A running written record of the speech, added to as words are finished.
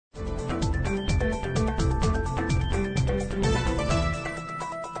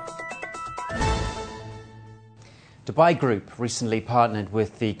Dubai Group recently partnered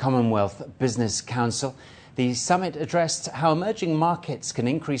with the Commonwealth Business Council. The summit addressed how emerging markets can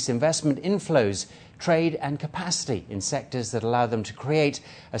increase investment inflows, trade and capacity in sectors that allow them to create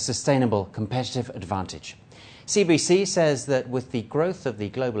a sustainable competitive advantage. CBC says that with the growth of the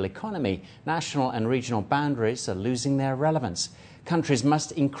global economy, national and regional boundaries are losing their relevance. Countries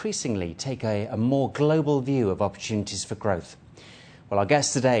must increasingly take a more global view of opportunities for growth. Well, our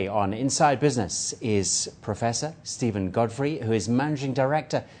guest today on Inside Business is Professor Stephen Godfrey, who is Managing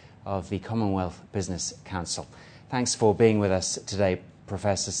Director of the Commonwealth Business Council. Thanks for being with us today,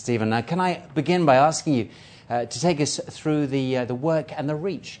 Professor Stephen. Now, can I begin by asking you to take us through the work and the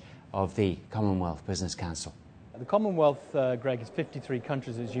reach of the Commonwealth Business Council? The Commonwealth, Greg, is 53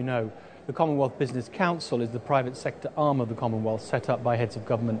 countries, as you know. The Commonwealth Business Council is the private sector arm of the Commonwealth, set up by heads of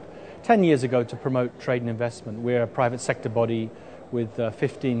government 10 years ago to promote trade and investment. We're a private sector body with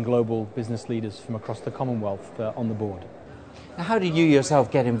 15 global business leaders from across the Commonwealth on the board. Now, how did you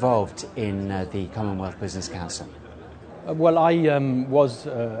yourself get involved in the Commonwealth Business Council? Well, I was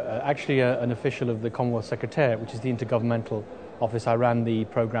actually an official of the Commonwealth Secretariat, which is the intergovernmental office. I ran the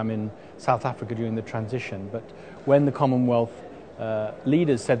programme in South Africa during the transition. But when the Commonwealth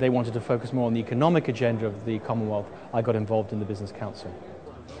leaders said they wanted to focus more on the economic agenda of the Commonwealth, I got involved in the Business Council.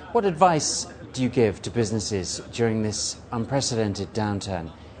 What advice do you give to businesses during this unprecedented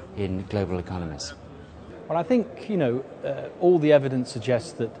downturn in global economies? Well, I think, all the evidence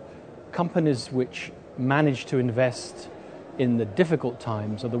suggests that companies which manage to invest in the difficult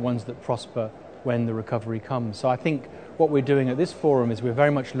times are the ones that prosper when the recovery comes. So I think what we're doing at this forum is we're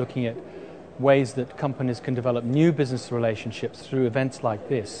very much looking at ways that companies can develop new business relationships through events like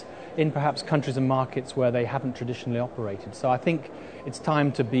this in perhaps countries and markets where they haven't traditionally operated. So I think it's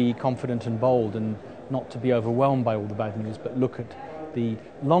time to be confident and bold and not to be overwhelmed by all the bad news, but look at the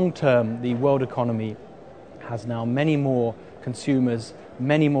long term. The world economy has now many more consumers,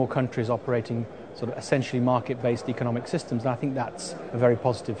 many more countries operating sort of essentially market-based economic systems, and I think that's a very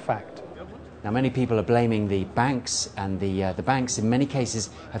positive fact. Now, many people are blaming the banks, and the banks in many cases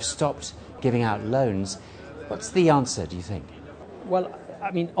have stopped giving out loans. What's the answer, do you think? Well,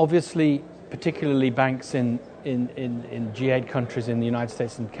 I mean, obviously, particularly banks in G8 countries in the United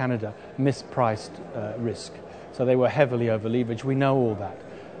States and Canada mispriced risk. So they were heavily over-leveraged. We know all that.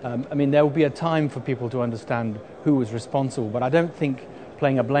 There will be a time for people to understand who was responsible, but I don't think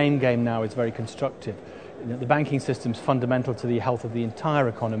playing a blame game now is very constructive. The banking system is fundamental to the health of the entire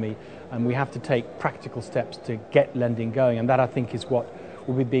economy, and we have to take practical steps to get lending going. And that, I think, is what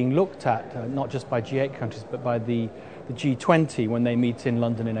will be being looked at, not just by G8 countries, but by the G20 when they meet in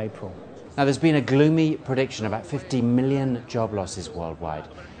London in April. Now, there's been a gloomy prediction about 50 million job losses worldwide.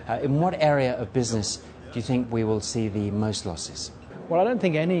 In what area of business do you think we will see the most losses? Well, I don't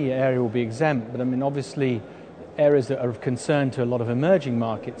think any area will be exempt, but obviously areas that are of concern to a lot of emerging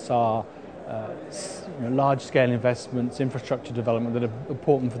markets are large-scale investments, infrastructure development that are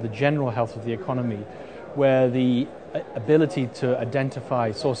important for the general health of the economy, where the ability to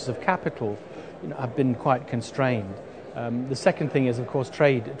identify sources of capital have been quite constrained. The second thing is, of course,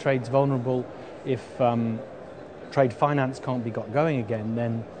 trade. Trade's vulnerable. If trade finance can't be got going again,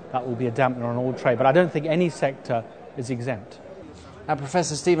 then that will be a dampener on all trade. But I don't think any sector is exempt. Now,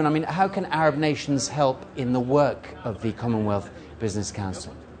 Professor Stephen, how can Arab nations help in the work of the Commonwealth Business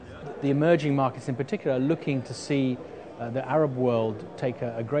Council? The emerging markets in particular are looking to see the Arab world take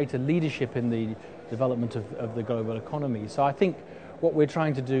a greater leadership in the development of the global economy. So I think what we're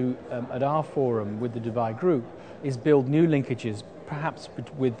trying to do at our forum with the Dubai Group is build new linkages, perhaps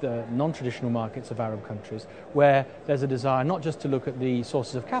with non-traditional markets of Arab countries, where there's a desire not just to look at the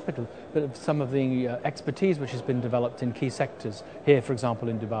sources of capital, but of some of the expertise which has been developed in key sectors here, for example,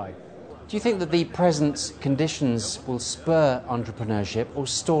 in Dubai. Do you think that the present conditions will spur entrepreneurship or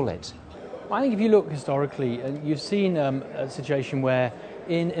stall it? I think if you look historically, you've seen a situation where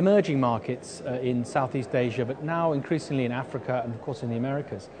in emerging markets in Southeast Asia, but now increasingly in Africa and of course in the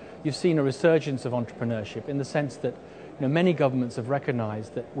Americas, you've seen a resurgence of entrepreneurship in the sense that many governments have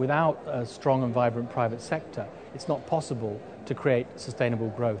recognized that without a strong and vibrant private sector, it's not possible to create sustainable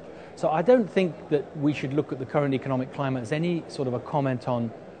growth. So I don't think that we should look at the current economic climate as any sort of a comment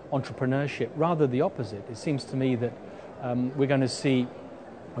on entrepreneurship, rather the opposite. It seems to me that we're going to see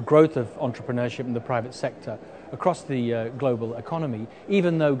a growth of entrepreneurship in the private sector across the global economy,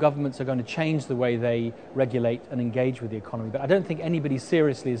 even though governments are going to change the way they regulate and engage with the economy. But I don't think anybody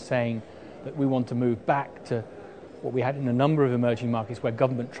seriously is saying that we want to move back to what we had in a number of emerging markets where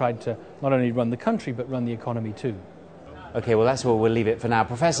government tried to not only run the country but run the economy too. OK, well, that's where we'll leave it for now.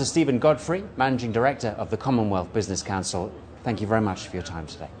 Professor Stephen Godfrey, Managing Director of the Commonwealth Business Council, thank you very much for your time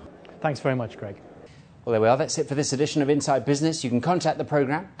today. Thanks very much, Greg. Well, there we are. That's it for this edition of Inside Business. You can contact the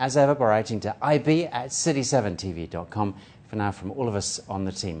programme, as ever, by writing to ib@city7tv.com. For now, from all of us on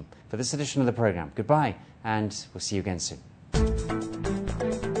the team, for this edition of the programme, goodbye, and we'll see you again soon.